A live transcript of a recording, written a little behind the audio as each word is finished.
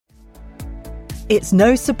It's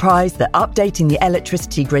no surprise that updating the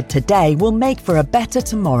electricity grid today will make for a better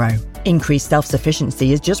tomorrow. Increased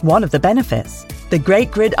self-sufficiency is just one of the benefits. The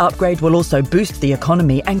Great Grid Upgrade will also boost the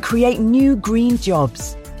economy and create new green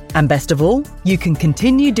jobs. And best of all, you can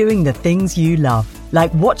continue doing the things you love,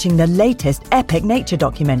 like watching the latest epic nature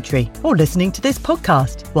documentary or listening to this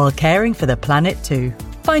podcast while caring for the planet too.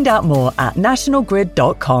 Find out more at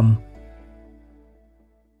nationalgrid.com.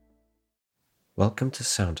 Welcome to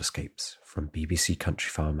Sound Escapes from BBC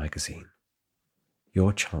Countryfile magazine.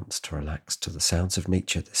 Your chance to relax to the sounds of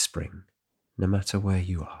nature this spring, no matter where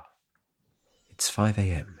you are. It's 5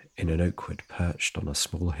 a.m. in an oak wood perched on a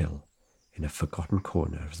small hill in a forgotten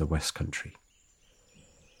corner of the West Country.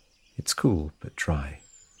 It's cool but dry.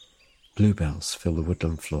 Bluebells fill the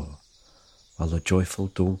woodland floor, while the joyful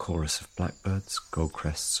dawn chorus of blackbirds,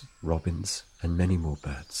 goldcrests, robins, and many more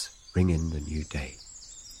birds ring in the new day.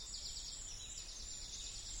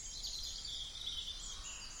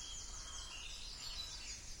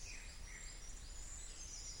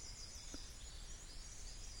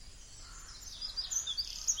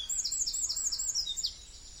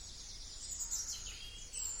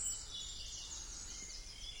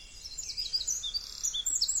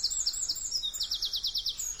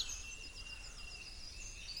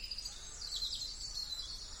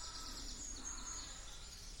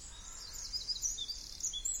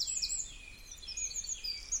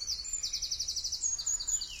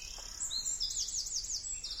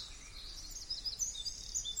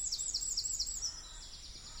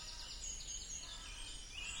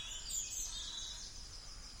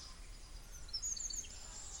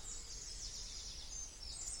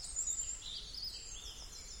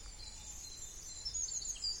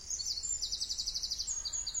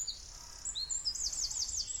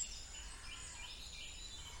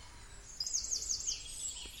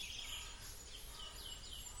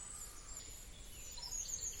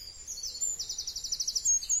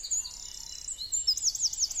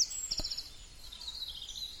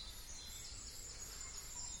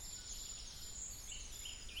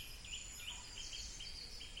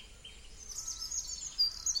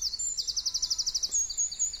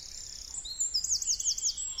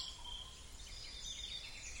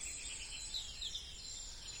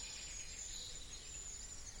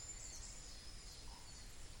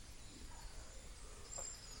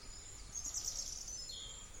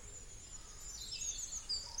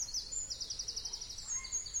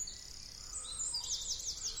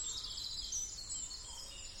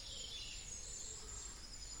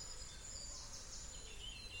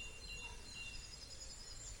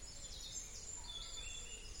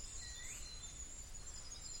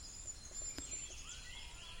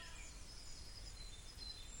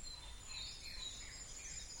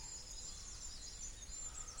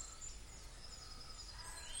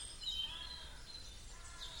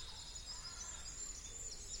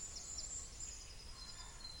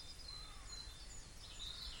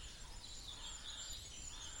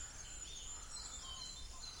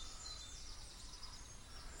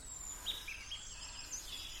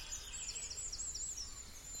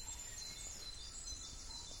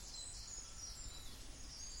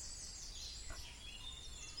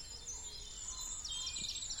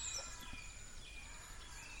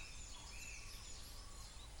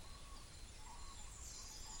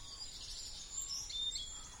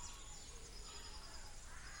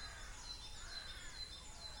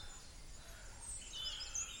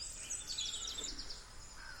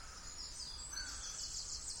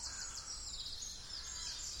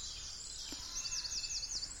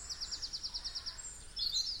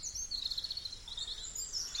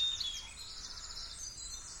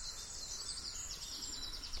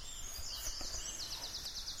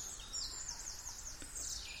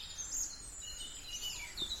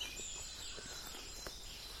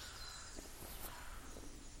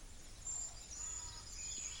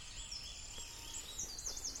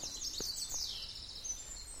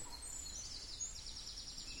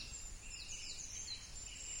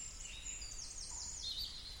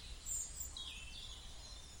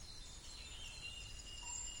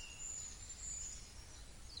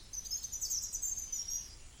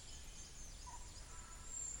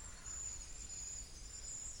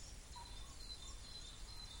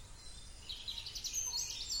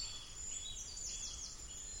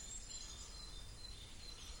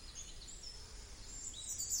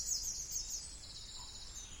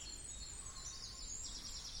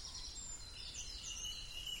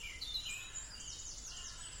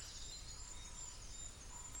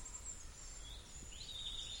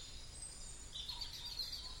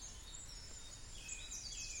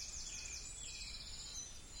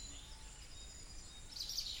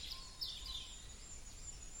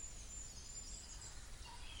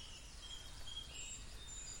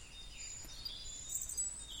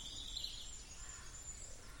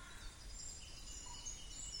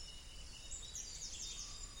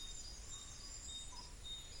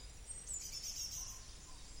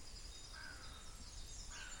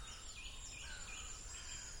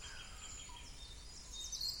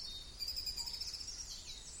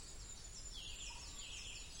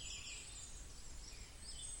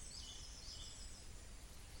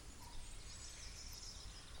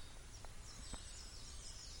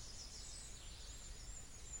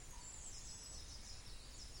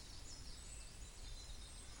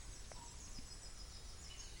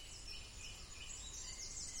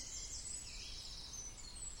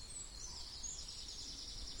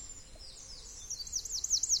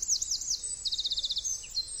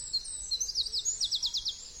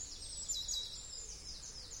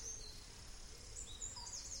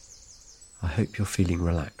 I hope you're feeling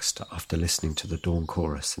relaxed after listening to the dawn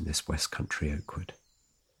chorus in this West Country Oakwood.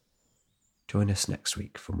 Join us next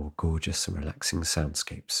week for more gorgeous and relaxing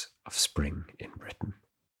soundscapes of spring in Britain.